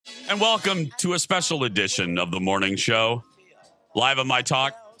And welcome to a special edition of the morning show, live on My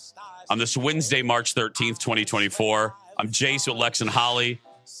Talk on this Wednesday, March 13th, 2024. I'm Jace with Lex and Holly,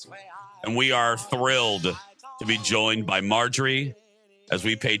 and we are thrilled to be joined by Margery as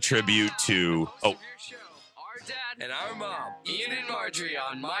we pay tribute to... Our dad and our mom, Ian and Margery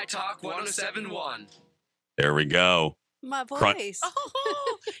on My Talk 107.1. There we go. My voice.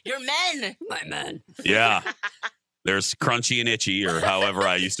 Your men. My men. Yeah. There's Crunchy and Itchy, or however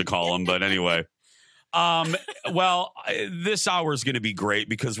I used to call them. But anyway, this hour is going to be great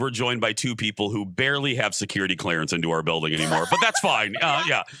because we're joined by two people who barely have security clearance into our building anymore. But that's fine.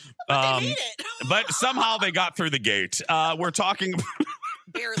 Yeah. They made it. But somehow they got through the gate. We're talking...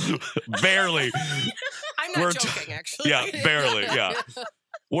 Barely. Barely. I'm not joking, actually. Yeah, barely. Yeah.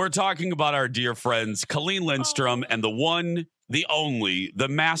 We're talking about our dear friends, Colleen Lindstrom, and the one, the only, the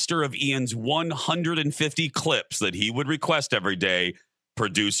master of Ian's 150 clips that he would request every day,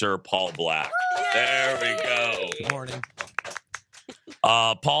 producer Paul Black. Yay! There we go. Good morning.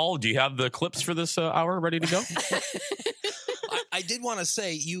 Paul, do you have the clips for this hour ready to go? I did want to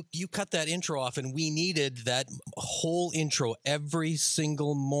say you cut that intro off, and we needed that whole intro every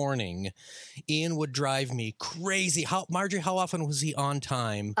single morning. Ian would drive me crazy. Marjorie, how often was he on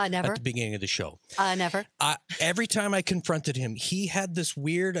time Never. at the beginning of the show? Never. Every time I confronted him, he had this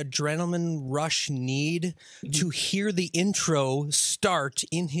weird adrenaline rush need to hear the intro start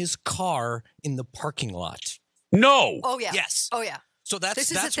in his car in the parking lot. No. Oh, yeah. Yes. Oh, yeah. So that's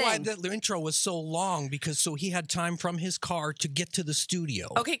the why thing. the intro was so long, because he had time from his car to get to the studio.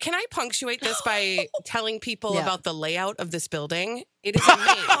 Okay, can I punctuate this by telling people Yeah. about the layout of this building? It is a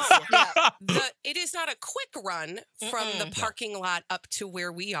maze. Yeah. It is not a quick run from the parking lot up to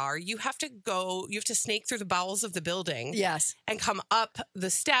where we are. You have to snake through the bowels of the building. Yes. And come up the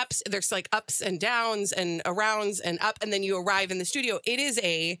steps. There's like ups and downs and arounds and up, and then you arrive in the studio. It is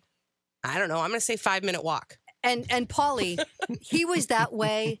I'm going to say 5-minute walk. And Paulie, he was that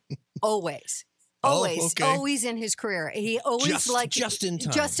way always. Always in his career. He always liked just in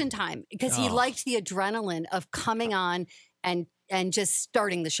time. Just in time, because he liked the adrenaline of coming on and just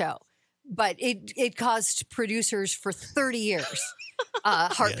starting the show. But it caused producers for 30 years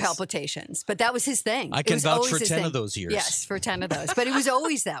heart palpitations. But that was his thing. I can vouch for 10 of those years. Yes, for 10 of those. But it was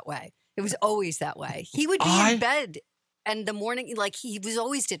always that way. It was always that way. He would be in bed. And the morning, like he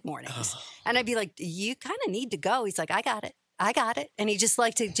always did mornings. And I'd be like, you kind of need to go. He's like, I got it. And he just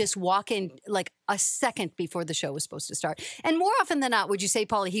liked to just walk in like a second before the show was supposed to start. And more often than not, would you say,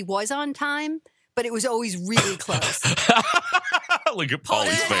 Paulie, he was on time, but it was always really close. Look at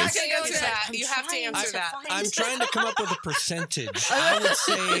Paulie's face. You have to answer that. I'm trying to come up with a percentage. I would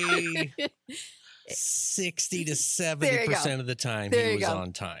say 60 to 70% of the time he was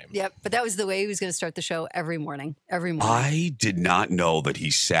on time. Yep, but that was the way he was going to start the show every morning. I did not know that he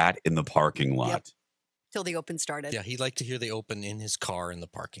sat in the parking lot. Yep. Till the open started. Yeah, he'd like to hear the open in his car in the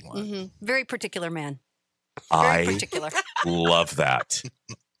parking lot. Mm-hmm. Very particular man. Very particular. Love that.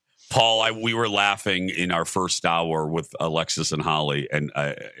 Paul, we were laughing in our first hour with Alexis and Holly, and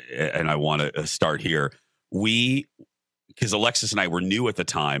I want to start here. Because Alexis and I were new at the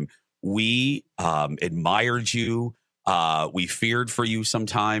time, we admired you. We feared for you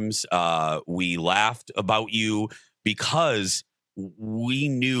sometimes. We laughed about you because we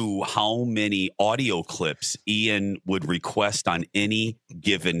knew how many audio clips Ian would request on any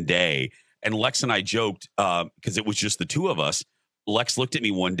given day. And Lex and I joked, because it was just the two of us. Lex looked at me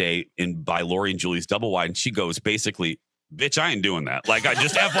one day by Lori and Julie's Double Wide, and she goes, basically, bitch, I ain't doing that. Like, I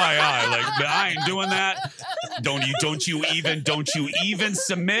just FYI, like, I ain't doing that. Don't you even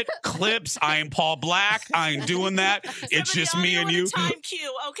submit clips. I am Paul Black. I ain't doing that. It's just me and you. Time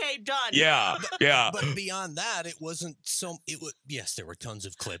cue. Okay, done. Yeah. But beyond that, it wasn't so. Yes, there were tons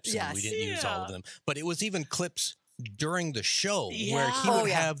of clips, and we didn't use all of them. But it was even clips during the show where he would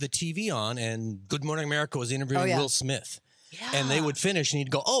have the TV on, and Good Morning America was interviewing Will Smith. Yeah. And they would finish, and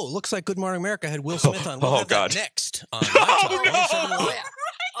he'd go, "Oh, looks like Good Morning America had Will Smith on. We'll have that next on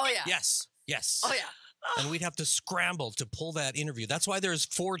Oh yeah. Yes. Oh yeah. And we'd have to scramble to pull that interview. That's why there's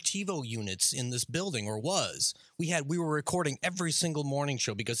 4 TiVo units in this building, or was. We were recording every single morning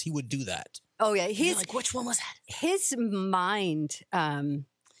show because he would do that. Oh yeah. Which one was that? His mind.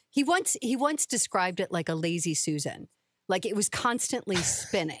 He once described it like a lazy Susan, like it was constantly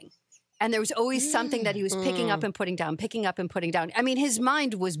spinning. And there was always something that he was picking up and putting down. I mean, his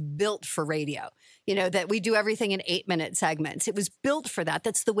mind was built for radio, that we do everything in 8-minute segments. It was built for that.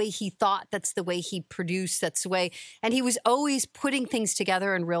 That's the way he thought. That's the way he produced. That's the way. And he was always putting things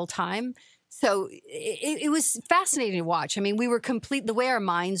together in real time So it was fascinating to watch. I mean, we were the way our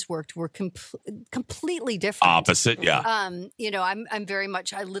minds worked were completely different. Opposite, yeah. You know, I'm very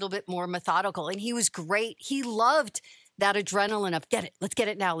much a little bit more methodical, and he was great. He loved that adrenaline of let's get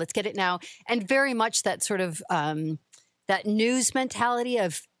it now, let's get it now. And very much that sort of that news mentality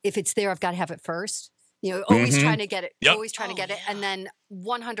of if it's there, I've got to have it first. You know, always trying to get it, always trying to get it. And then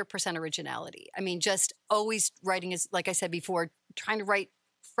 100% originality. I mean, just always writing is, like I said before, trying to write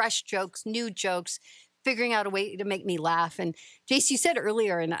fresh jokes, new jokes, figuring out a way to make me laugh. And Jace, you said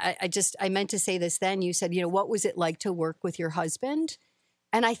earlier, and I meant to say this then, you said, you know, what was it like to work with your husband?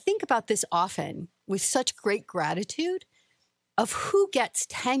 And I think about this often with such great gratitude of who gets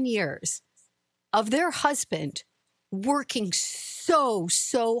 10 years of their husband working so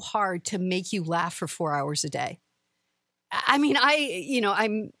hard to make you laugh for 4 hours a day. I mean,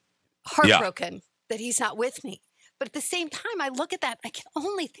 I'm heartbroken that he's not with me. But at the same time, I look at that, I can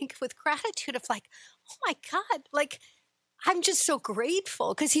only think with gratitude of like, oh my God, like, I'm just so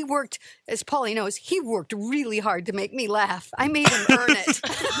grateful because he worked, as Paulie knows, he worked really hard to make me laugh. I made him earn it.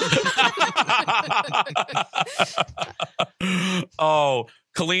 Oh,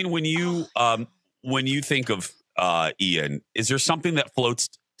 Colleen, when you think of Ian, is there something that floats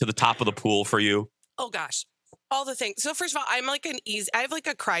to the top of the pool for you? Oh gosh, all the things. So first of all, I'm like I have like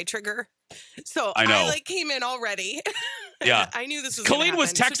a cry trigger. So I know. I like came in already. Yeah. I knew this was Colleen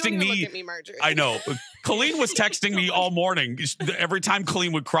was texting so don't me. Look at me, Margery. I know. Colleen was texting me all morning. Every time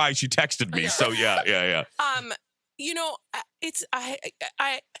Colleen would cry, she texted me. So yeah. You know,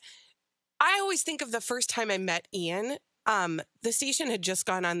 I always think of the first time I met Ian. The station had just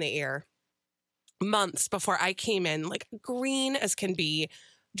gone on the air months before I came in, like green as can be.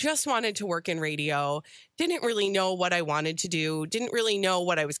 Just wanted to work in radio, didn't really know what I wanted to do, didn't really know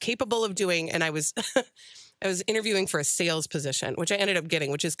what I was capable of doing. And I was I was interviewing for a sales position, which I ended up getting,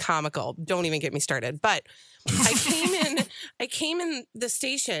 which is comical. Don't even get me started. But I came in the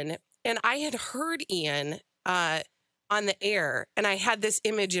station and I had heard Ian on the air. And I had this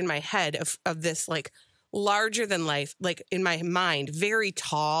image in my head of this like larger than life, like in my mind, very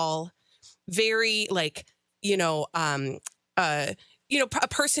tall, very like, a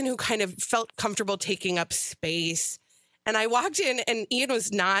person who kind of felt comfortable taking up space. And I walked in and Ian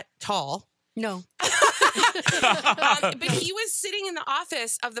was not tall. No. But he was sitting in the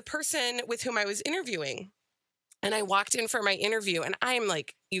office of the person with whom I was interviewing. And I walked in for my interview and I'm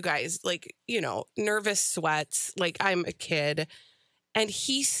like, you guys, like, nervous sweats, like I'm a kid. And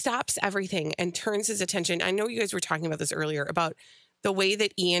he stops everything and turns his attention. I know you guys were talking about this earlier about the way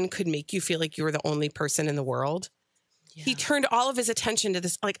that Ian could make you feel like you were the only person in the world. Yeah. He turned all of his attention to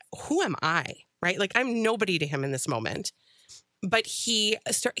this, like, who am I? Right? Like, I'm nobody to him in this moment. But he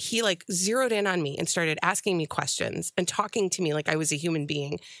like zeroed in on me and started asking me questions and talking to me like I was a human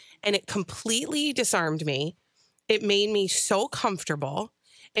being. And it completely disarmed me. It made me so comfortable.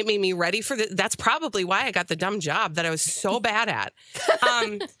 It made me ready for that's probably why I got the dumb job that I was so bad at.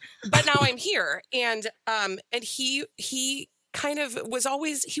 But now I'm here. And he kind of was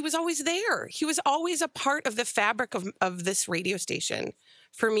always there. He was always a part of the fabric of this radio station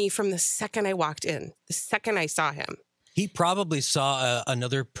for me from the second I walked in, the second I saw him. He probably saw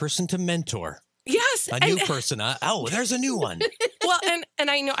another person to mentor. Yes. A new person. Oh, there's a new one. Well, and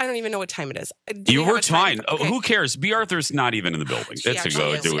I don't even know what time it is. You were fine. Okay. Who cares? B. Arthur's not even in the building. That's a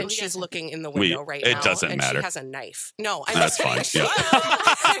go do it. And she's looking in the window right now. It doesn't matter. She has a knife. No, that's fine. Yeah.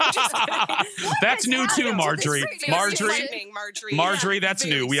 That's new too, Margery. Margery, that's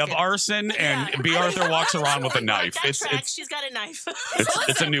new. We have arson, and B. Arthur walks around with a knife. She's got a knife.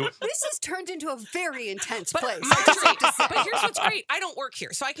 It's a new. This has turned into a very intense place. But here's what's great. I don't work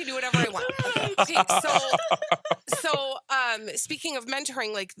here, so I can do whatever I want. Okay, so speaking of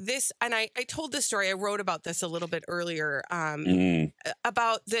mentoring, like this, and I told this story. I wrote about this a little bit earlier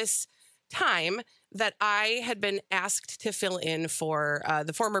about this time that I had been asked to fill in for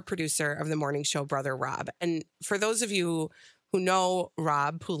the former producer of the morning show, Brother Rob. And for those of you who know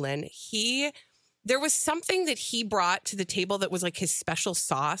Rob Poulin, there was something that he brought to the table that was like his special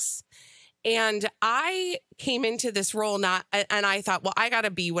sauce. And I came into this role and I thought, well, I got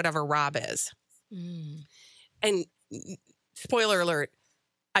to be whatever Rob is. And spoiler alert,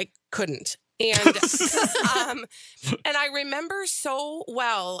 I couldn't. And and I remember so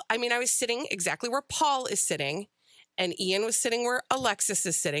well, I mean, I was sitting exactly where Paul is sitting and Ian was sitting where Alexis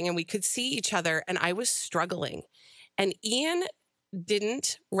is sitting and we could see each other and I was struggling. And Ian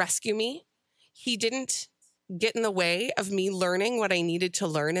didn't rescue me. He didn't get in the way of me learning what I needed to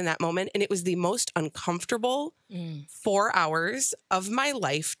learn in that moment. And it was the most uncomfortable 4 hours of my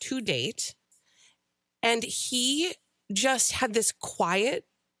life to date. And he just had this quiet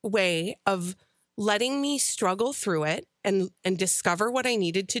way of letting me struggle through it and discover what I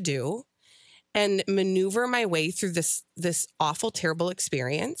needed to do and maneuver my way through this awful, terrible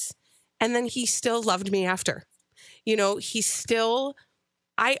experience. And then he still loved me after. You know,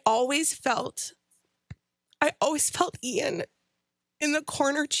 I always felt Ian in the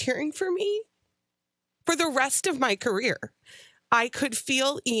corner cheering for me for the rest of my career. I could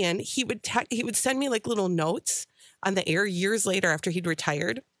feel Ian. He would send me like little notes on the air years later after he'd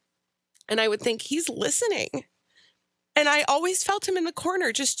retired. And I would think he's listening. And I always felt him in the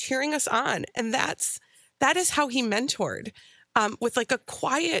corner just cheering us on. And that is how he mentored, with like a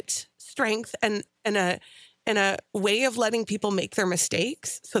quiet strength and a way of letting people make their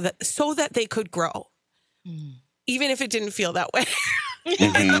mistakes so that they could grow. Even if it didn't feel that way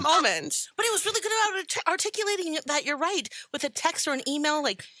in the moment. But it was really good about articulating that you're right with a text or an email.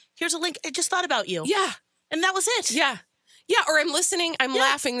 Like, here's a link. I just thought about you. Yeah. And that was it. Yeah. Yeah. Or I'm listening. I'm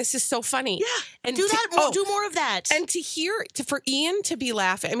laughing. This is so funny. Yeah. And do more of that. And for Ian to be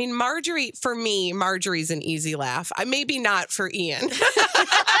laughing. I mean, Margery, for me, Margery's an easy laugh. Maybe not for Ian. But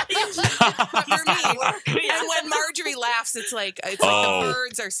for me. And when Margery laughs, it's like the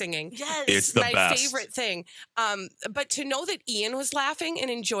birds are singing. Yes. It's the my best. favorite thing. But to know that Ian was laughing and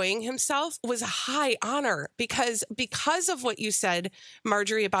enjoying himself was a high honor because of what you said,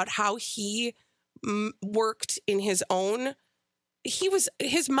 Margery, about how he worked in his own.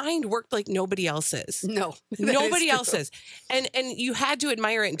 His mind worked like nobody else's. No, nobody else's. And you had to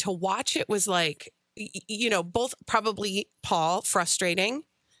admire it, and to watch it was like, you know, both probably Paul frustrating,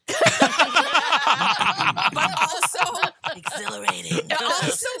 but also exhilarating.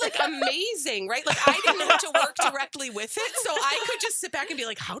 Also like amazing, right? Like I didn't have to work directly with it, so I could just sit back and be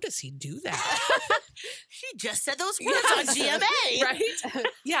like, how does he do that? She just said those words on GMA. Right?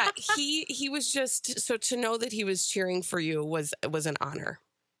 Yeah, he was just, so to know that he was cheering for you was an honor.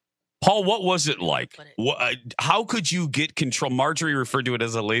 Paul, what was it like? How could you get control? Margery referred to it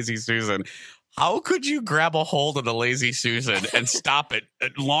as a lazy Susan. How could you grab a hold of the lazy Susan and stop it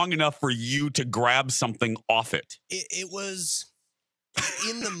long enough for you to grab something off it? It was,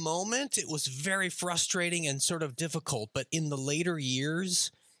 in the moment, it was very frustrating and sort of difficult. But in the later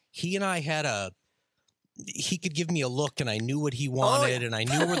years, he and I he could give me a look and I knew what he wanted and I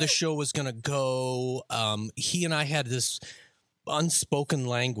knew where the show was going to go. He and I had this unspoken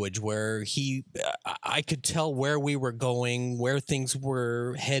language where I could tell where we were going, where things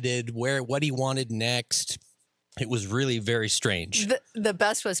were headed, what he wanted next. It was really very strange. The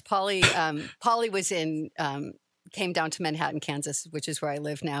best was Polly was came down to Manhattan, Kansas, which is where I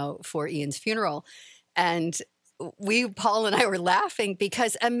live now, for Ian's funeral. And Paul and I were laughing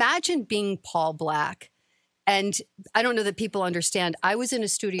because imagine being Paul Black. And I don't know that people understand. I was in a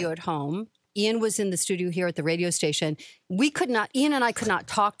studio at home. Ian was in the studio here at the radio station. Ian and I could not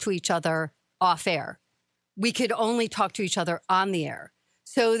talk to each other off air. We could only talk to each other on the air.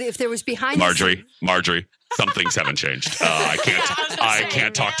 So if there was behind Margery, some things haven't changed. I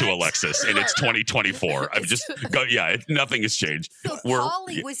can't talk to Alexis, and it's 2024. Nothing has changed. So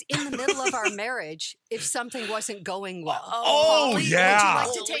Polly was in the middle of our marriage if something wasn't going well. Polly, yeah.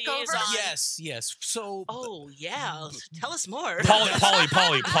 Would you like to take over? Yes. So. Oh, yeah. Tell us more.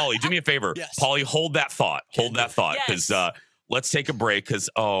 Polly, do me a favor. Yes. Polly, hold that thought. Because let's take a break because,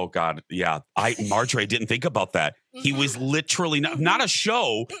 oh, God, yeah. Margery, I didn't think about that. He was literally not a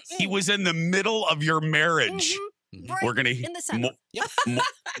show. He was in the middle of your marriage. Right We're going in the center.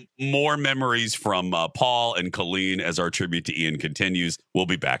 More memories from Paul and Colleen as our tribute to Ian continues. We'll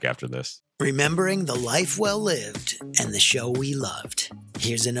be back after this. Remembering the life well lived and the show we loved.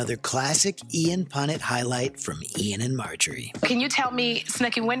 Here's another classic Ian Punnett highlight from Ian and Margery. Can you tell me,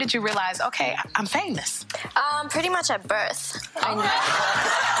 Snooki, when did you realize, okay, I'm famous? Pretty much at birth. I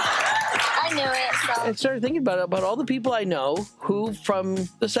knew it. So. I started thinking about all the people I know who, from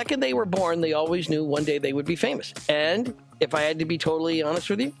the second they were born, they always knew one day they would be famous. And if I had to be totally honest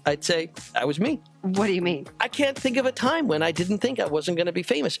with you, I'd say that was me. What do you mean? I can't think of a time when I didn't think I wasn't going to be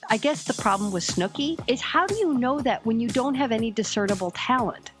famous. I guess the problem with Snooki is how do you know that when you don't have any discernible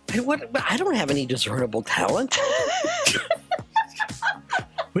talent? I don't have any discernible talent.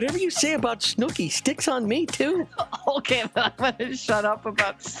 Whatever you say about Snooki sticks on me, too. Okay, I'm going to shut up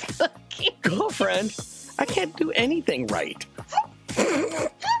about Snooki. Girlfriend, I can't do anything right.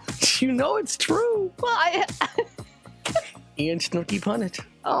 You know it's true. Well, Ian Snooki Punnett.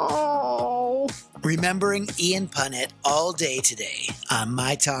 Oh. Remembering Ian Punnett all day today on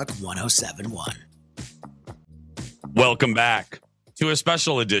My Talk 1071. Welcome back to a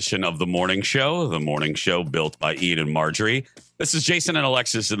special edition of The Morning Show built by Ian and Margery. This is Jason and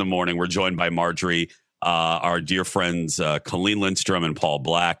Alexis in the morning. We're joined by Margery our dear friends Colleen Lindstrom and Paul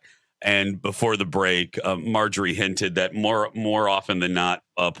Black. And before the break, Margery hinted that more often than not,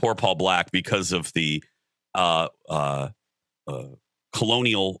 poor Paul Black, because of the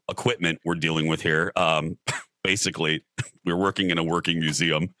colonial equipment we're dealing with here. Basically, we're working in a working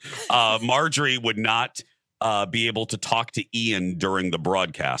museum. Margery would not be able to talk to Ian during the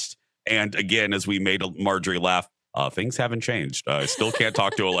broadcast. And again, as we made Margery laugh, things haven't changed. I still can't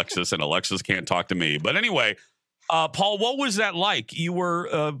talk to Alexis, and Alexis can't talk to me. But anyway, Paul, what was that like? You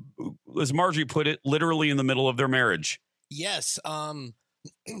were, as Margery put it, literally in the middle of their marriage. Yes.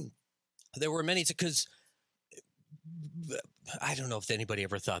 There were many, because I don't know if anybody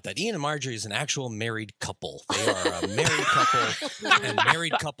ever thought that Ian and Margery is an actual married couple. They are a married couple, and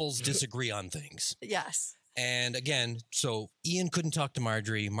married couples disagree on things. Yes. And again, so Ian couldn't talk to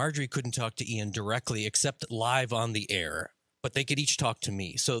Margery. Margery couldn't talk to Ian directly, except live on the air. But they could each talk to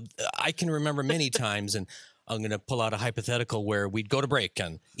me. So I can remember many times, and I'm going to pull out a hypothetical where we'd go to break,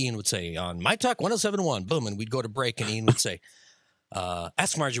 and Ian would say, on My Talk 107.1, boom, and we'd go to break, and Ian would say,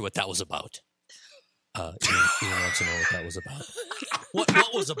 ask Margery what that was about. Ian wants to know what that was about. What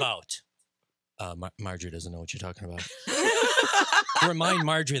was about? Margery doesn't know what you're talking about. Remind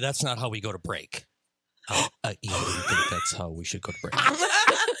Margery that's not how we go to break. Ian didn't think that's how we should go to break.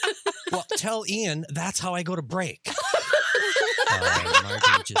 Well, tell Ian that's how I go to break.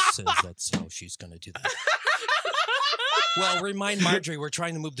 Margery just says that's how she's going to do that. Well, remind Margery we're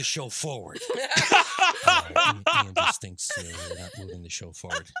trying to move the show forward. Ian just thinks we're not moving the show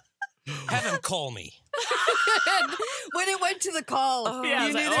forward. Have him call me. When it went to the call, you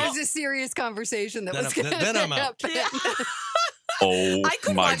knew there was a serious conversation that was going to happen. I'm out. Yeah. Oh, I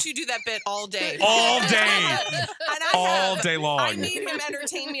could watch you do that bit all day. All day. All day long. I made him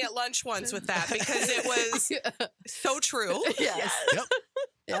entertain me at lunch once with that because it was so true. Yes. Yep.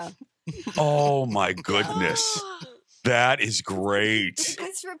 Yeah. Oh, my goodness. That is great.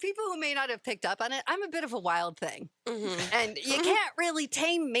 Because for people who may not have picked up on it, I'm a bit of a wild thing. Mm-hmm. And you can't really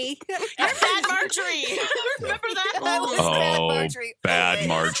tame me. You're bad Margery. Remember that? I was bad Margery. Bad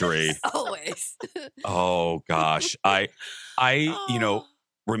Margery. Always. Oh, gosh. I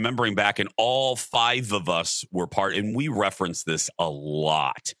remembering back, and all five of us were part, and we reference this a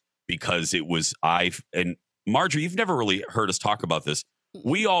lot because it was and Margery, you've never really heard us talk about this.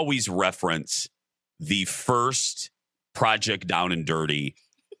 We always reference the first Project Down and Dirty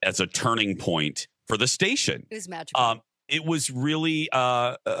as a turning point for the station. It was magical. It was really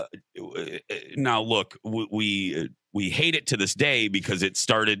now look, we hate it to this day because it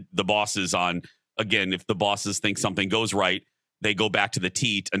started the bosses on, again, if the bosses think something goes right, they go back to the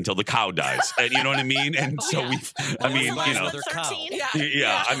teat until the cow dies. And you know what I mean? And Another cow.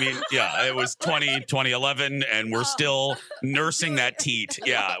 Yeah. I mean, yeah, it was 2011 and we're still nursing that teat.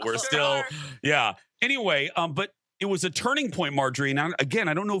 Yeah, we're still, yeah. Anyway, but it was a turning point, Margery. Now, again,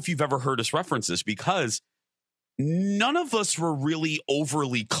 I don't know if you've ever heard us reference this because none of us were really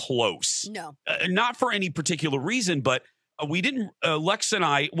overly close. No. Not for any particular reason, but we didn't, Lex and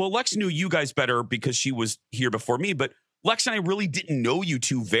I, well, Lex knew you guys better because she was here before me, but Lex and I really didn't know you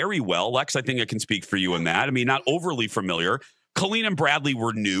two very well. Lex, I think I can speak for you in that. I mean, not overly familiar. Colleen and Bradley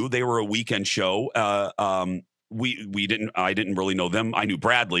were new. They were a weekend show. I didn't really know them. I knew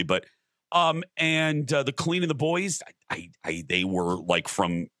Bradley, but and the Colleen and the boys, they were like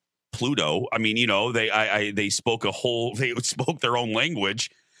from Pluto. I mean, they spoke they spoke their own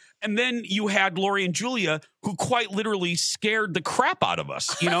language. And then you had Lori and Julia, who quite literally scared the crap out of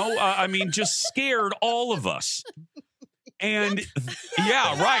us. I mean, just scared all of us. And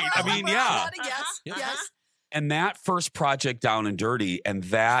yeah, right. I mean, yeah. Yes. And that first Project Down and Dirty, and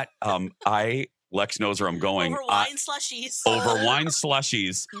that Lex knows where I'm going. Over wine slushies. Over wine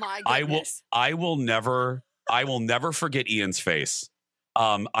slushies. My goodness. I will never forget Ian's face.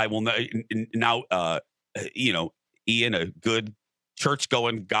 I will now. Ian, a good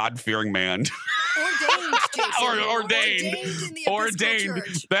church-going, God-fearing man. Ordained, Jason. Ordained in the Episcopal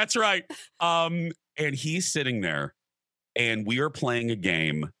Church. That's right. And he's sitting there, and we are playing a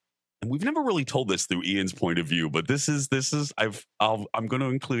game. And we've never really told this through Ian's point of view, but this is I'm going to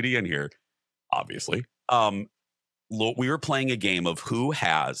include Ian here, obviously. We were playing a game of who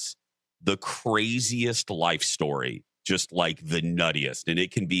has the craziest life story, just like the nuttiest, and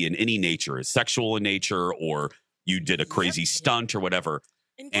it can be in any nature, it's sexual in nature, or you did a crazy stunt or whatever.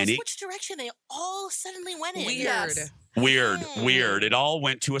 And guess which direction they all suddenly went in? Weird. It all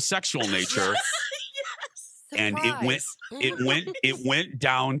went to a sexual nature. And it went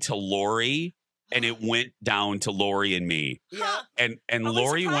down to Lori, and it went down to Lori and me. Yeah. And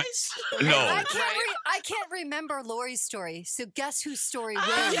Lori went. No. I can't remember Lori's story. So guess whose story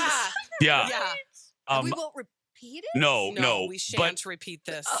wins? Yeah. we won't repeat it? No, we shan't repeat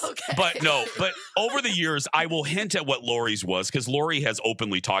this. Okay. But over the years, I will hint at what Lori's was, because Lori has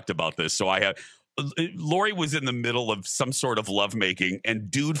openly talked about this. So Lori was in the middle of some sort of lovemaking, and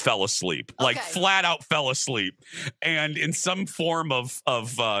dude fell asleep, like flat out fell asleep, and in some form of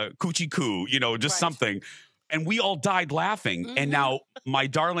coochie coo, just something. And we all died laughing. Mm-hmm. And now my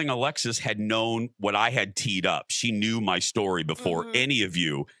darling Alexis had known what I had teed up. She knew my story before any of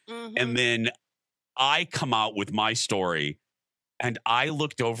you. Mm-hmm. And then I come out with my story, and I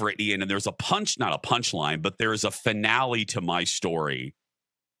looked over at Ian, and there's not a punchline, but there's a finale to my story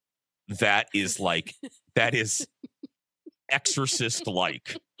that is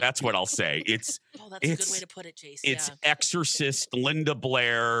Exorcist-like. That's what I'll say. That's a good way to put it, Jason. It's Exorcist, Linda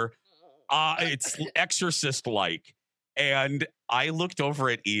Blair. It's Exorcist-like. And I looked over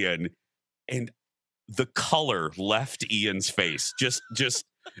at Ian, and the color left Ian's face. Just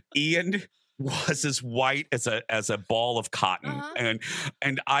Ian was as white as a ball of cotton. Uh-huh.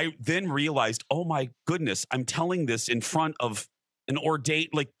 And I then realized, oh my goodness, I'm telling this in front of an ordained,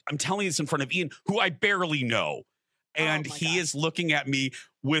 I'm telling this in front of Ian, who I barely know. And he is looking at me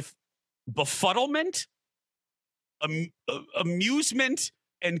with befuddlement, amusement,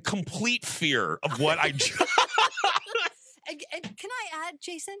 and complete fear of what I just. And can I add,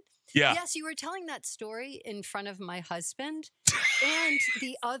 Jason? Yeah. Yes, you were telling that story in front of my husband and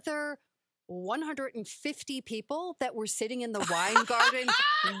the other 150 people that were sitting in the wine garden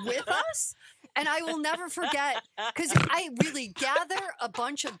with us. And I will never forget, because I really gather a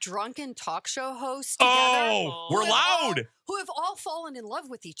bunch of drunken talk show hosts together. Oh, we're loud. Who have all fallen in love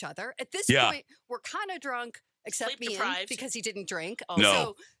with each other. At this point, we're kind of drunk, except Ian, because he didn't drink. No.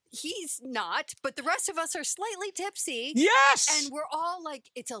 So he's not, but the rest of us are slightly tipsy. Yes. And we're all like,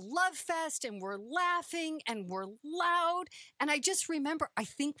 it's a love fest, and we're laughing, and we're loud. And I just remember, I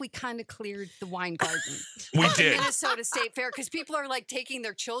think we kind of cleared the wine garden. We did. Minnesota State Fair, because people are like taking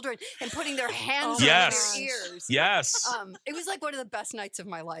their children and putting their hands yes. on their ears. Yes. It was like one of the best nights of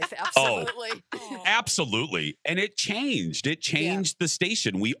my life. Absolutely. Absolutely. And it changed. It changed the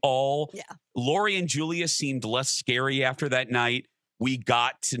station. We all, Lori and Julia seemed less scary after that night. We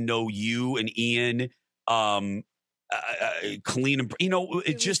got to know you and Ian, Colleen, and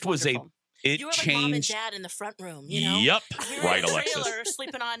it just was wonderful. You were changed. Like mom and dad in the front room, Yep. We were right, in a Alexis. trailer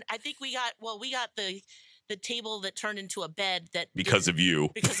sleeping on. I think we got the table that turned into a bed because of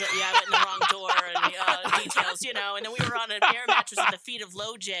you. Because I went in the wrong door and details, And then we were on an air mattress at the feet of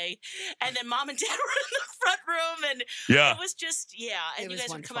Lo J, and then mom and dad were in the front room, and it was just and you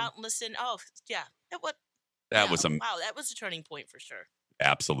guys would come out and listen. Oh yeah, That was a turning point for sure.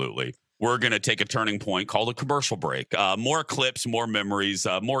 Absolutely. We're going to take a turning point called a commercial break. More clips, more memories,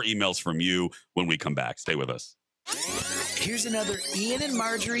 more emails from you when we come back. Stay with us. Here's another Ian and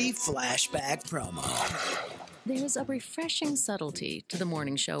Margery flashback promo. There's a refreshing subtlety to the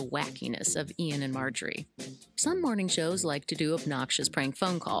morning show wackiness of Ian and Margery. Some morning shows like to do obnoxious prank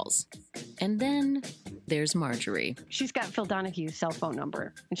phone calls. And then there's Margery. She's got Phil Donahue's cell phone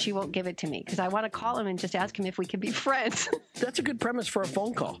number, and she won't give it to me because I want to call him and just ask him if we can be friends. That's a good premise for a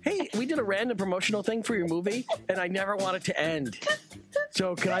phone call. Hey, we did a random promotional thing for your movie, and I never want it to end.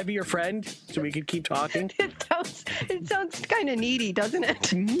 So can I be your friend so we can keep talking? It sounds kind of needy, doesn't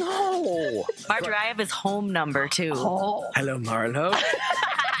it? No. Margery, I have his home number, too. Oh. Hello, Marlo.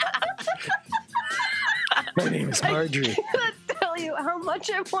 My name is Margery. I can't tell you how much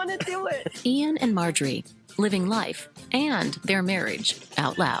I want to do it. Ian and Margery, living life and their marriage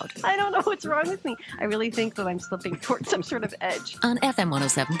out loud. I don't know what's wrong with me. I really think that I'm slipping towards some sort of edge. On FM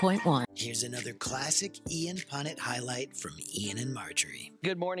 107.1. Here's another classic Ian Punnett highlight from Ian and Margery.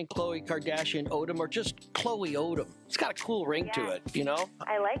 Good morning, Khloe Kardashian Odom, or just Chloe Odom. It's got a cool ring to it,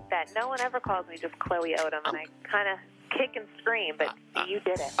 I like that. No one ever calls me just Chloe Odom, and I kind of kick and scream, but you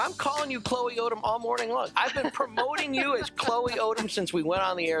did it. I'm calling you Chloe Odom all morning long. I've been promoting you as Chloe Odom since we went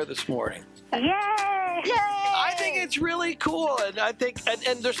on the air this morning. Yay! Yay! I think it's really cool, and I think,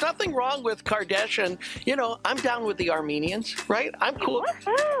 and there's nothing wrong with Kardashian. I'm down with the Armenians, right? I'm cool.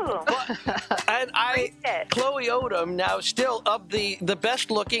 Woohoo! And Chloe Odom, now still of the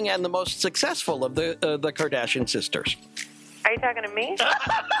best looking and the most successful of the Kardashian sisters. Are you talking to me?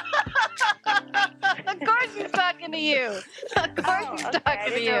 Of course he's talking to you. Of course he's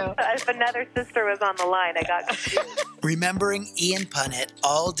talking to you. If another sister was on the line, I got confused. Remembering Ian Punnett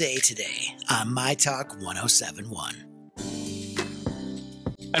all day today on My Talk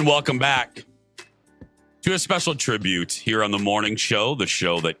 107.1. And welcome back to a special tribute here on the morning show, the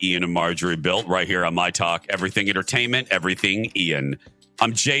show that Ian and Margery built right here on My Talk, everything entertainment, everything Ian.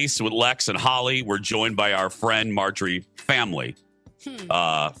 I'm Jace with Lex and Holly. We're joined by our friend Margery family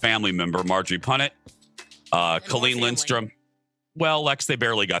member Margery Punnett. Colleen Lindstrom. Well, Lex, they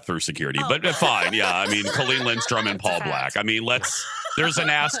barely got through security, but fine. Yeah, I mean, Colleen Lindstrom and Paul Black. I mean, there's an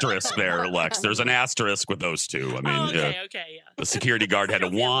asterisk there, Lex. There's an asterisk with those two. I mean, yeah. The security guard had a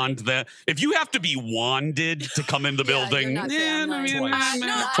wand. If you have to be wanded to come in the building, twice.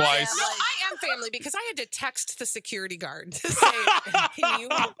 I am family because I had to text the security guard to say, "Can you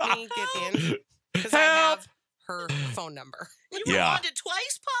help me get in?" Because I have her phone number. You were wanded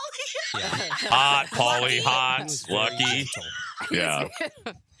twice, Polly? Hot, Polly, hot, lucky. Yeah.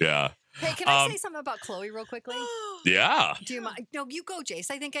 Hey, can I say something about Chloe real quickly? Yeah. Do you mind? No, you go, Jace.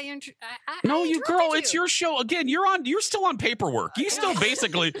 I think I No, you girl, you. It's your show. Again, you're still on paperwork. You still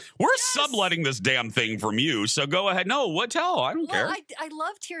basically, we're subletting this damn thing from you. So go ahead. No, I don't care. I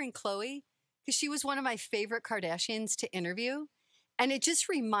loved hearing Chloe because she was one of my favorite Kardashians to interview. And it just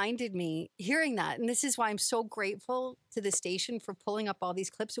reminded me hearing that. And this is why I'm so grateful to the station for pulling up all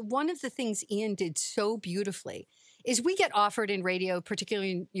these clips. One of the things Ian did so beautifully is we get offered in radio,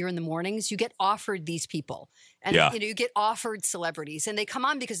 particularly you're in the mornings, you get offered these people. And you get offered celebrities and they come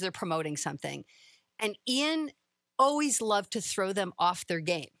on because they're promoting something. And Ian always loved to throw them off their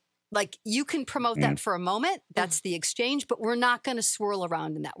game. Like you can promote that for a moment. That's the exchange, but we're not going to swirl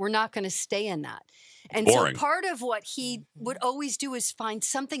around in that. We're not going to stay in that. And boring. So part of what he would always do is find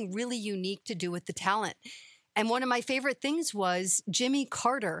something really unique to do with the talent. And one of my favorite things was Jimmy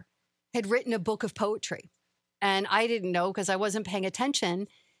Carter had written a book of poetry. And I didn't know because I wasn't paying attention.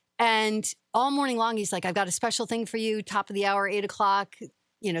 And all morning long, he's like, I've got a special thing for you, top of the hour, 8 o'clock.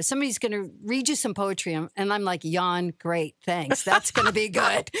 You know, somebody's going to read you some poetry. And I'm like, yawn, great, thanks. That's going to be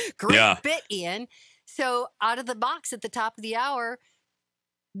good. Great bit, Ian. So out of the box at the top of the hour,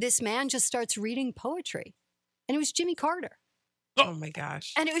 this man just starts reading poetry. And it was Jimmy Carter. Oh, my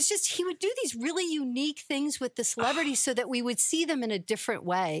gosh. And it was just, he would do these really unique things with the celebrities so that we would see them in a different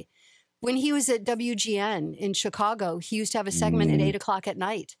way. When he was at WGN in Chicago, he used to have a segment at 8 o'clock at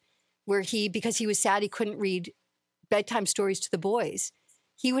night where because he was sad he couldn't read bedtime stories to the boys,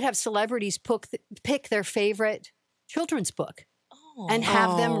 he would have celebrities pick their favorite children's book and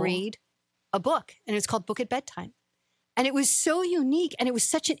have them read a book. And it's called Book at Bedtime. And it was so unique. And it was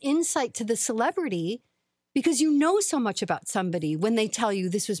such an insight to the celebrity because you know so much about somebody when they tell you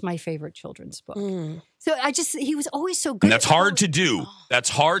this was my favorite children's book. So he was always so good. And that's hard to do. That's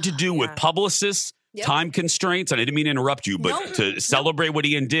hard to do with publicists, time constraints. And I didn't mean to interrupt you, but to celebrate what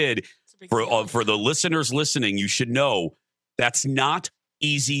Ian did for the listeners listening, you should know that's not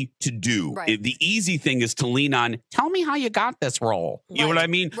easy to do. Right. The easy thing is to lean on, tell me how you got this role. You know what I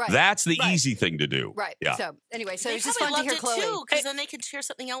mean? Right. That's the easy thing to do. Right. Yeah. So anyway, so They it's just probably fun to hear loved it Chloe. too, because then they could share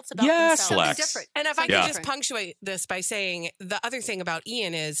something else about Yes, themselves. Lex. Different. And if I could just punctuate this by saying the other thing about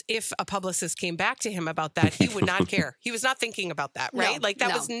Ian is if a publicist came back to him about that, he would not care. He was not thinking about that, right? No, like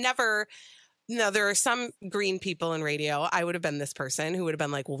that was never. No, there are some green people in radio. I would have been this person who would have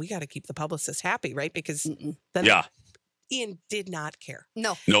been like, well, we got to keep the publicist happy, right? Because then Ian did not care.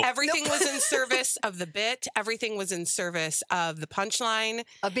 No. Nope. Everything was in service of the bit. Everything was in service of the punchline.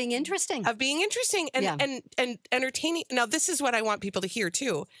 Of being interesting. And entertaining. Now, this is what I want people to hear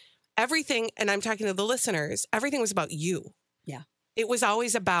too. Everything, and I'm talking to the listeners, everything was about you. Yeah. It was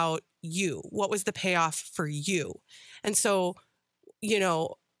always about you. What was the payoff for you? And so,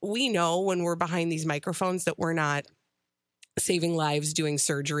 we know when we're behind these microphones that we're not saving lives, doing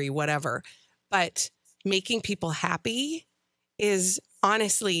surgery, whatever. But making people happy is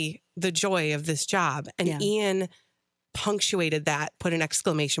honestly the joy of this job. And Ian punctuated that, put an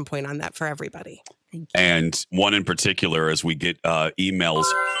exclamation point on that for everybody. Thank you. And one in particular, as we get emails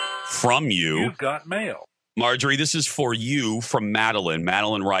from you. You've got mail. Margery, this is for you from Madeline.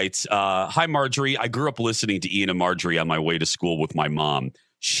 Madeline writes, hi, Margery. I grew up listening to Ian and Margery on my way to school with my mom.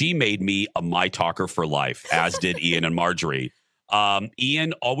 She made me a My Talker for life, as did Ian and Margery.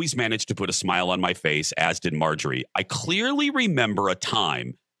 Ian always managed to put a smile on my face, as did Margery. I clearly remember a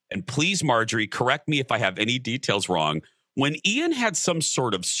time, and please, Margery, correct me if I have any details wrong, when Ian had some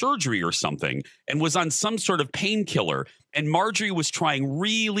sort of surgery or something and was on some sort of painkiller, and Margery was trying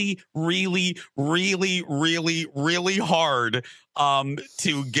really, really, really, really, really hard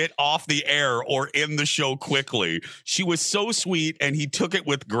to get off the air or in the show quickly. She was so sweet, and he took it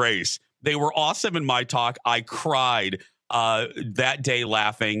with grace. They were awesome in My Talk. I cried that day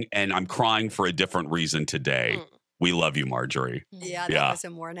laughing, and I'm crying for a different reason today. We love you, Margery. Yeah, that was a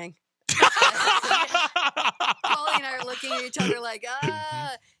morning. Polly and I are looking at each other like,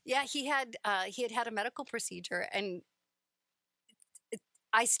 yeah, he had a medical procedure, and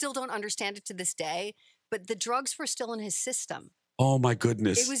I still don't understand it to this day, but the drugs were still in his system. Oh my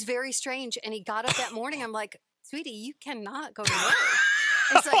goodness. It was very strange. And he got up that morning. I'm like, sweetie, you cannot go to work.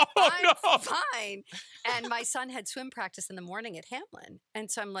 It's like, fine. And my son had swim practice in the morning at Hamlin. And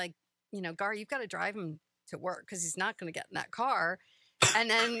so I'm like, Gar, you've got to drive him to work because he's not going to get in that car. And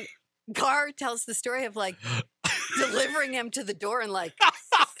then Gar tells the story of like delivering him to the door and like,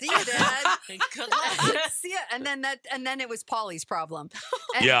 see ya, Dad. Good luck. See ya. And then it was Paulie's problem.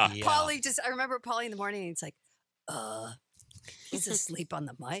 And Paulie I remember Paulie in the morning and it's like, he's asleep on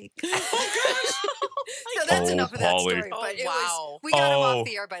the mic. So that's enough of that story. But we got him off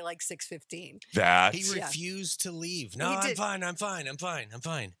the air by like 6:15. He refused to leave. No, I'm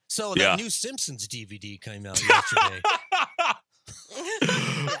fine. So that new Simpsons DVD came out yesterday.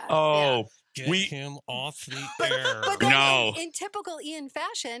 Get him off the air. But then in typical Ian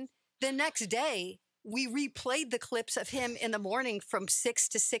fashion, the next day we replayed the clips of him in the morning from 6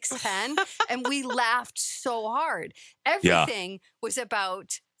 to 6:10, and we laughed so hard. Everything was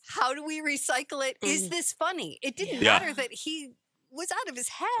about how do we recycle it? Is this funny? It didn't matter that he was out of his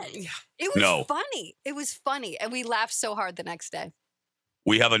head. It was funny. It was funny, and we laughed so hard the next day.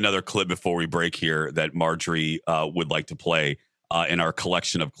 We have another clip before we break here that Margery would like to play in our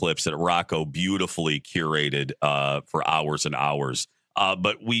collection of clips that Rocco beautifully curated for hours and hours.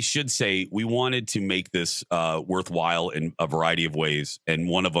 But we should say we wanted to make this worthwhile in a variety of ways. And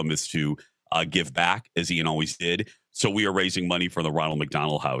one of them is to give back, as Ian always did. So we are raising money for the Ronald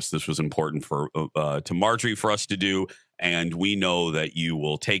McDonald House. This was important to Margery for us to do. And we know that you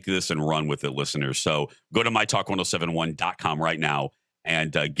will take this and run with it, listeners. So go to mytalk1071.com right now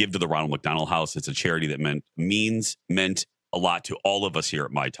and give to the Ronald McDonald House. It's a charity that meant a lot to all of us here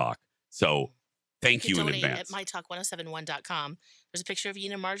at My Talk. So thank you in advance. At mytalk1071.com. There's a picture of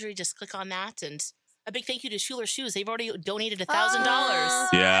Ian and Margery. Just click on that. And a big thank you to Schuler Shoes. They've already donated $1,000.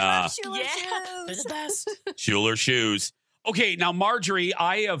 Yeah. They're the best. Schuler Shoes. Okay, now Margery,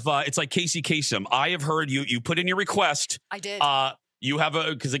 I have, it's like Casey Kasem. I have heard you put in your request. I did. You have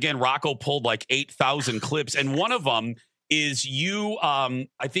because again, Rocco pulled like 8,000 clips. And one of them is you, I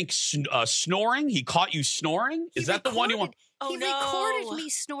think, snoring. He caught you snoring. Is that the one you want? He recorded me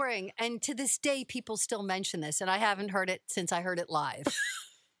snoring. And to this day, people still mention this. And I haven't heard it since I heard it live.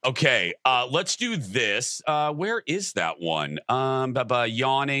 Okay, let's do this. Where is that one?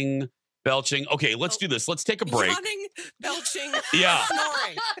 Yawning, belching. Okay, let's do this. Let's take a break. Yawning, belching,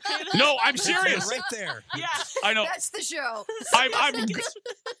 snoring. No, I'm serious. Right there. Yeah, I know. That's the show.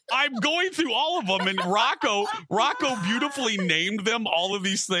 I'm going through all of them, and Rocco beautifully named them, all of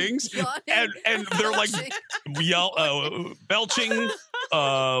these things, and they're like belching,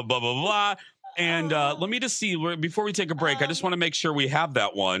 blah blah blah. And let me just see before we take a break. I just want to make sure we have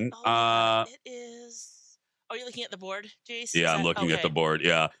that one. It is. Are you looking at the board, Jace? Yeah, I'm looking at the board.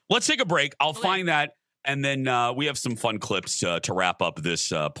 Yeah, let's take a break. I'll find that, and then we have some fun clips to wrap up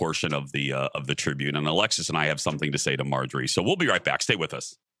this portion of the tribute. And Alexis and I have something to say to Margery, so we'll be right back. Stay with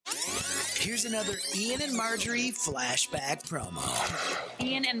us. Here's another Ian and Margery flashback promo.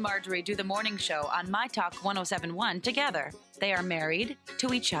 Ian and Margery do the morning show on My Talk 1071 together. They are married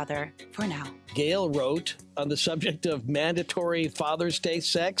to each other for now. Gail wrote on the subject of mandatory Father's Day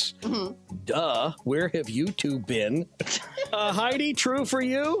sex. Mm-hmm. Duh, where have you two been? Heidi, true for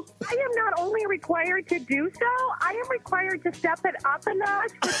you? I am not only required to do so, I am required to step it up a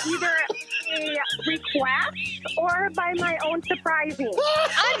notch with either a request or by my own surprising.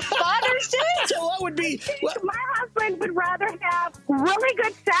 On Father's Day? So what would be... My husband would rather have really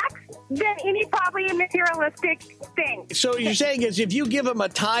good sex than any probably materialistic thing. So you're saying is if you give him a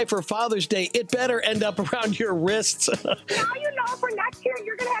tie for Father's Day, it better end up around your wrists. Now you know for next year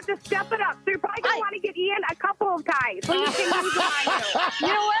you're going to have to step it up. So you're probably going to want to get Ian a couple of ties. So you can use on you.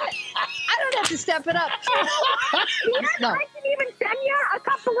 You know what? I don't have to step it up. Ian, no. I can even send you a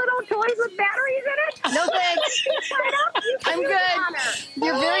couple little toys with batteries in it. No thanks. I'm good.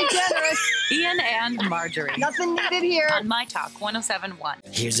 You're very generous. Ian and Margery. Nothing needed here. On My Talk 1071.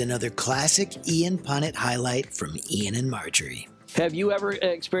 Here's another classic Ian Punnett highlight from Ian and Margery. Have you ever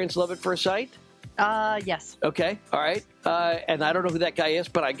experienced love at first sight? Yes. Okay. All right. And I don't know who that guy is,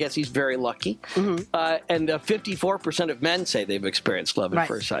 but I guess he's very lucky. Mm-hmm. And 54% of men say they've experienced love at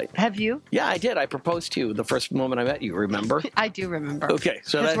first sight. Have you? Yeah, I did. I proposed to you the first moment I met you. Remember? I do remember. Okay,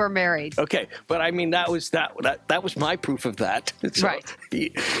 so because we're married. Okay, but I mean that was was my proof of that. So, right.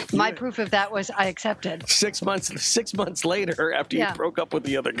 My proof of that was I accepted. 6 months later, after you broke up with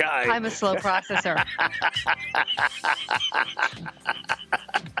the other guy. I'm a slow processor.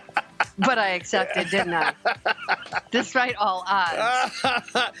 But I accepted, didn't I? Despite all odds.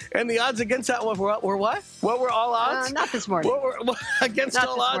 And the odds against that one were what? What were all odds? Not this morning. What against not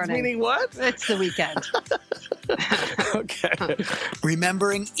all odds, morning. Meaning what? It's the weekend. Okay.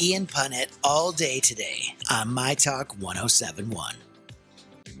 Remembering Ian Punnett all day today on My Talk 1071.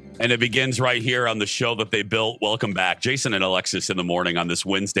 And it begins right here on the show that they built. Welcome back. Jason and Alexis in the morning on this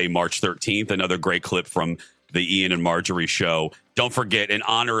Wednesday, March 13th. Another great clip from the Ian and Margery Show. Don't forget, in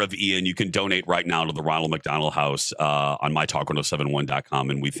honor of Ian, you can donate right now to the Ronald McDonald House on mytalk1071.com.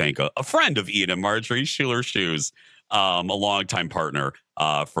 And we thank a friend of Ian and Margery, Schuler Shoes, a longtime partner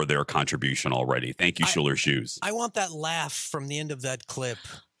for their contribution already. Thank you, Schuler Shoes. I want that laugh from the end of that clip.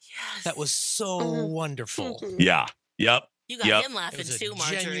 Yes. That was so wonderful. Yeah. Yep. You got him laughing too,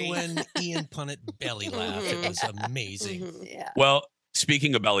 Margery. Genuine Ian Punnett belly laugh. It was amazing. Yeah. Well,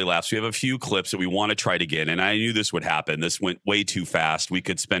 speaking of belly laughs, we have a few clips that we want to try to get, and I knew this would happen. This went way too fast. We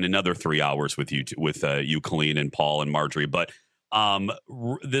could spend another 3 hours with you, Colleen and Paul and Margery, but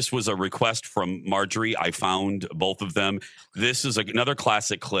this was a request from Margery. I found both of them. This is another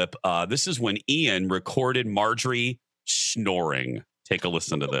classic clip. This is when Ian recorded Margery snoring. Take a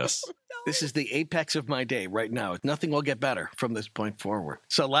listen to this. This is the apex of my day right now. Nothing will get better from this point forward.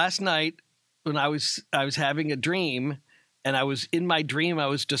 So last night, when I was having a dream, and I was in my dream, I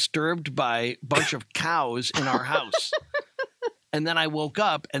was disturbed by a bunch of cows in our house. And then I woke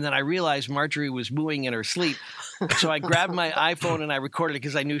up, and then I realized Margery was mooing in her sleep. So I grabbed my iPhone and I recorded it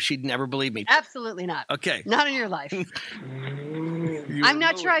because I knew she'd never believe me. Absolutely not. Okay. Not in your life. I'm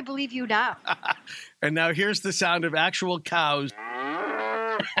not sure I believe you now. And now here's the sound of actual cows.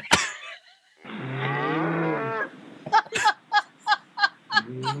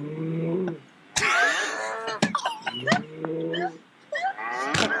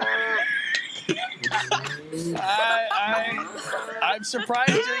 I'm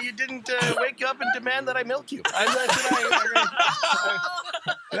surprised you didn't wake up and demand that I milk you.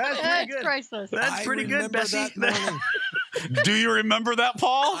 That's pretty good. Priceless. That's pretty good, Bessie. Do you remember that,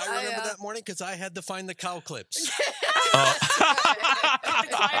 Paul? I remember that morning because I had to find the cow clips.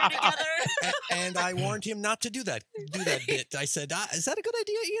 And I warned him not to do that bit. I said, "Is that a good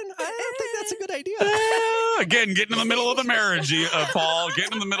idea, Ian? I don't think that's a good idea." Again, getting in the middle of the marriage, Paul.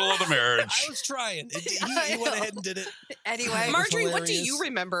 Getting in the middle of the marriage. I was trying. He went ahead and did it. Anyway, Margery, what do you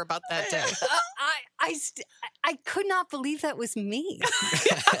remember about that day? I could not believe that was me.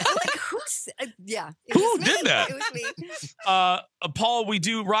 Like, who's? Yeah. Who did that? It was me. Paul,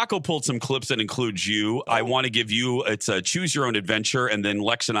 Rocco pulled some clips that include you. I want to give you, it's a choose your own adventure. And then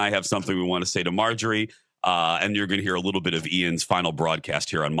Lex and I have something we want to say to Margery. And you're going to hear a little bit of Ian's final broadcast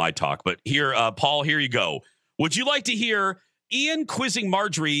here on My Talk. But here, Paul, here you go. Would you like to hear Ian quizzing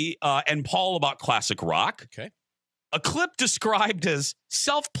Margery and Paul about classic rock? Okay. A clip described as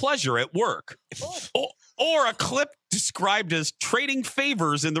self-pleasure at work. Or a clip described as trading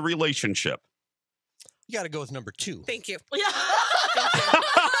favors in the relationship. You got to go with number 2. Thank you.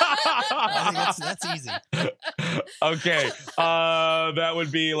 I think that's easy. Okay. That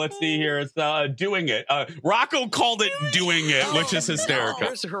would be, let's see here. It's doing it. Rocco called it doing it, which is hysterical.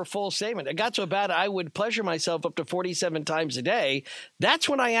 Here's her full statement. It got so bad I would pleasure myself up to 47 times a day. That's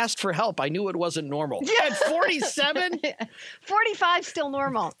when I asked for help. I knew it wasn't normal. Yeah. At 47? 45 still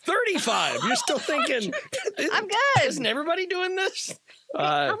normal. 35. You're still thinking, I'm good. Isn't everybody doing this?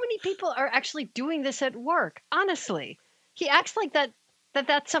 How many people are actually doing this at work? Honestly, he acts like that's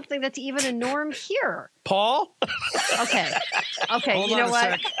something that's even a norm here. Paul? Okay. Hold you on know a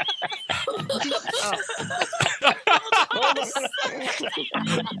what? sec.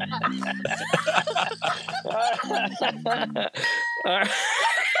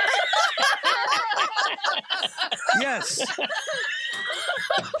 Yes.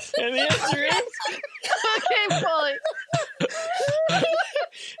 And the answer is okay, Paulie.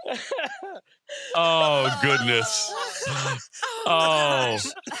 Oh, goodness. Oh.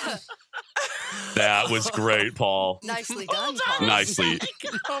 That was great, Paul. Nicely done, Paul. Nicely.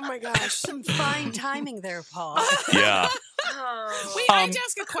 Oh, my gosh. Some fine timing there, Paul. Yeah. Wait, I have to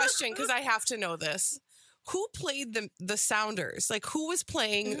ask a question because I have to know this. Who played the sounders? Like, who was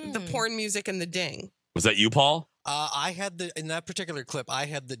playing the porn music and the ding? Was that you, Paul? I had in that particular clip, I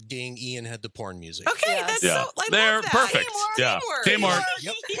had the ding, Ian had the porn music. Okay, that's so, they're love that. perfect. Teamwork.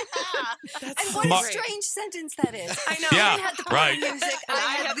 Yep. And what a strange sentence that is. I know. Yeah, I had the porn music,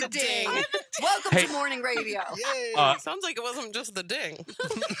 I had the ding. Welcome to morning radio. Sounds like it wasn't just the ding.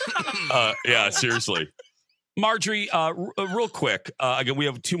 Yeah, seriously. Margery, real quick. Again, we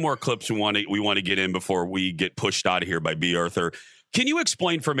have 2 more clips we want to get in before we get pushed out of here by B. Arthur. Can you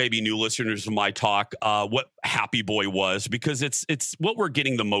explain for maybe new listeners of My Talk what Happy Boy was? Because it's what we're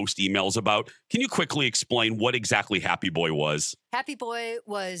getting the most emails about. Can you quickly explain what exactly Happy Boy was? Happy Boy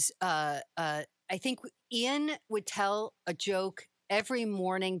was, I think Ian would tell a joke every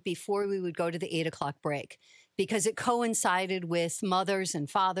morning before we would go to the 8 o'clock break, because it coincided with mothers and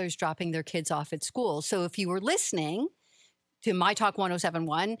fathers dropping their kids off at school. So if you were listening, to My Talk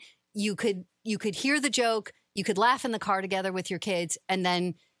 1071, you could hear the joke, you could laugh in the car together with your kids, and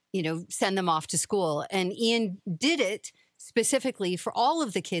then, send them off to school. And Ian did it specifically for all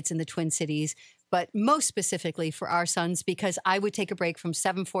of the kids in the Twin Cities, but most specifically for our sons, because I would take a break from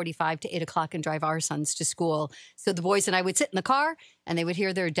 7:45 to 8 o'clock and drive our sons to school. So the boys and I would sit in the car and they would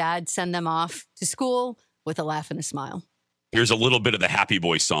hear their dad send them off to school with a laugh and a smile. Here's a little bit of the Happy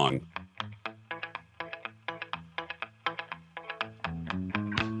Boy song.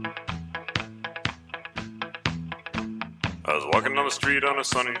 I was walking down the street on a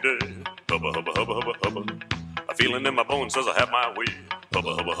sunny day. Hubba, hubba, hubba, hubba, hubba. A feeling in my bones says I have my way.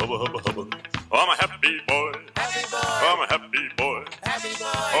 Hubba, hubba, hubba, hubba, hubba. Oh, I'm a happy boy. Happy boy. Oh, I'm a happy boy. Happy boy.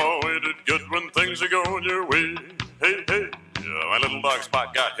 Oh, ain't it good when things are going your way? Hey, hey. Yeah, my little dog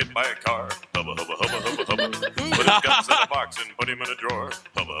Spot got hit by a car. Hubba, hubba, hubba, hubba, hubba. Put his guts in a box and put him in a drawer.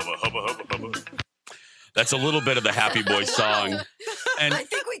 Hubba, hubba, hubba, hubba, hubba. That's a little bit of the Happy Boy song. And I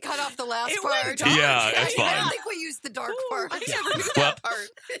think we cut off the last part. Yeah, it's fine. I don't think we used the dark part. I never knew Well- that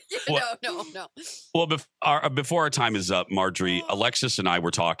part. No. Well, before our time is up, Margery, Alexis and I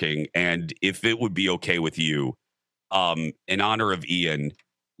were talking, and if it would be okay with you, in honor of Ian,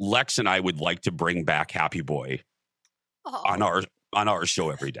 Lex and I would like to bring back Happy Boy on our show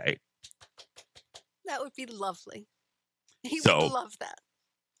every day. That would be lovely. He So- would love that.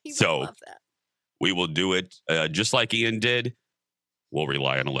 He would so- love that. We will do it just like Ian did. We'll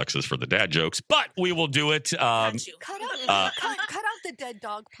rely on Alexis for the dad jokes, but we will do it. Cut out the dead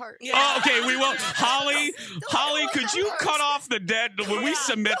dog part. Oh, okay, we will. Holly, could you cut off the dead when we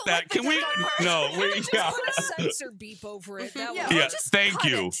submit that? Can we? No, we. Yeah. Put a censor beep over it. That Yeah, thank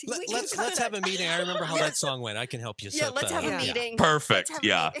you. Let's have a meeting. I remember how that song went. I can help you. Yeah, set let's that have a up. meeting. Perfect.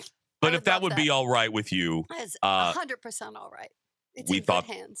 Yeah. But if that would be all right with you, That's 100% all right. It's we in thought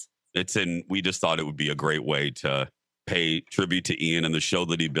good hands. we just thought it would be a great way to pay tribute to Ian and the show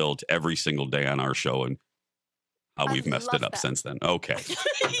that he built every single day on our show, and how we've messed it up since then. Okay.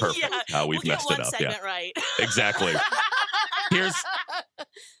 Perfect. Yeah, How we've we'll messed get it one up. segment Yeah. right. Exactly.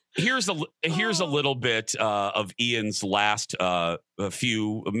 Here's a little bit of Ian's last a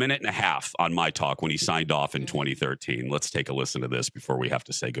minute and a half on My Talk when he signed off in 2013. Let's take a listen to this before we have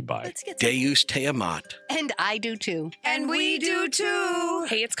to say goodbye. Deus te amat. And I do too. And we do too.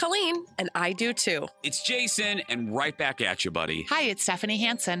 Hey, it's Colleen, and I do too. It's Jason, and right back at you, buddy. Hi, it's Stephanie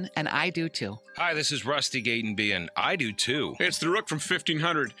Hansen, and I do too. Hi, this is Rusty Gatenby, and I do too. It's the Rook from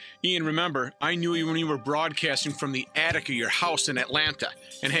 1500. Ian, remember, I knew you when you were broadcasting from the attic of your house in Atlanta.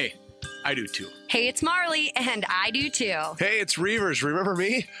 And hey, I do too. Hey, it's Marley, and I do too. Hey, it's Reavers. Remember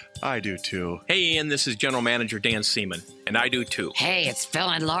me? I do too. Hey, Ian, this is General Manager Dan Seaman, and I do too. Hey, it's Phil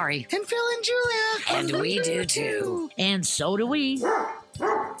and Laurie. And Phil and Julia. And we do too. And so do we.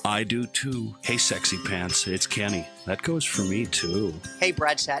 I do too. Hey, sexy pants, it's Kenny. That goes for me too. Hey,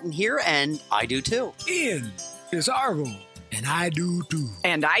 Brad Satin here, and I do too. Ian, it's Arvo, and I do too.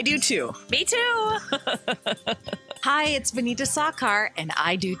 And I do too. Me too. Hi, it's Vanita Sakar, and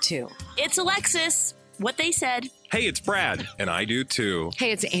I do too. It's Alexis. What they said. Hey, it's Brad, and I do too. Hey,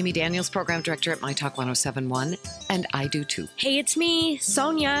 it's Amy Daniels, Program Director at My Talk 1071, and I do too. Hey, it's me,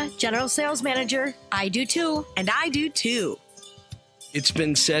 Sonia, General Sales Manager. I do too. And I do too. It's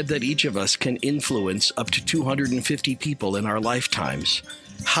been said that each of us can influence up to 250 people in our lifetimes.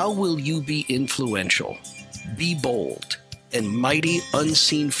 How will you be influential? Be bold, and mighty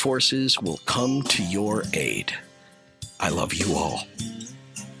unseen forces will come to your aid. I love you all.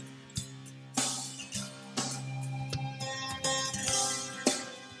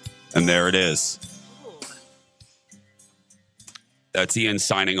 And there it is. That's Ian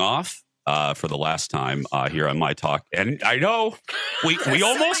signing off for the last time here on My Talk. And I know we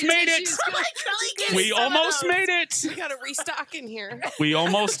almost made it. We almost made it. We got to restock in here. We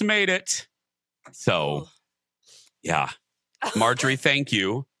almost made it. So, yeah. Margery, thank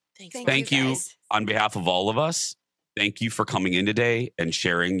you. Thank you on behalf of all of us. Thank you for coming in today and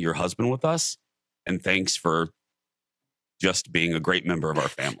sharing your husband with us. And thanks for just being a great member of our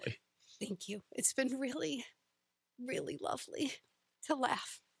family. Thank you. It's been really, really lovely to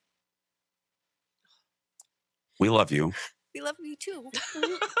laugh. We love you. We love you too.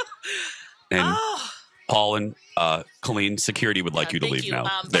 And Paul and Colleen, security would like you to leave you, now.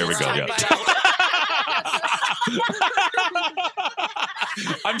 Mom. There we go. Time Yeah. to go.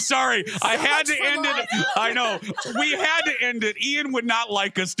 I'm sorry. I had to end it. I know. We had to end it. Ian would not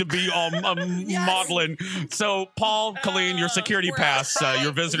like us to be all modeling. So, Paul, Colleen, your security pass,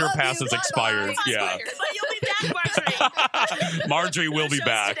 your visitor pass has expired. Yeah. But you'll be back, Margery. Margery will be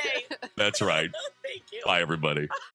back. Today. That's right. Thank you. Bye, everybody.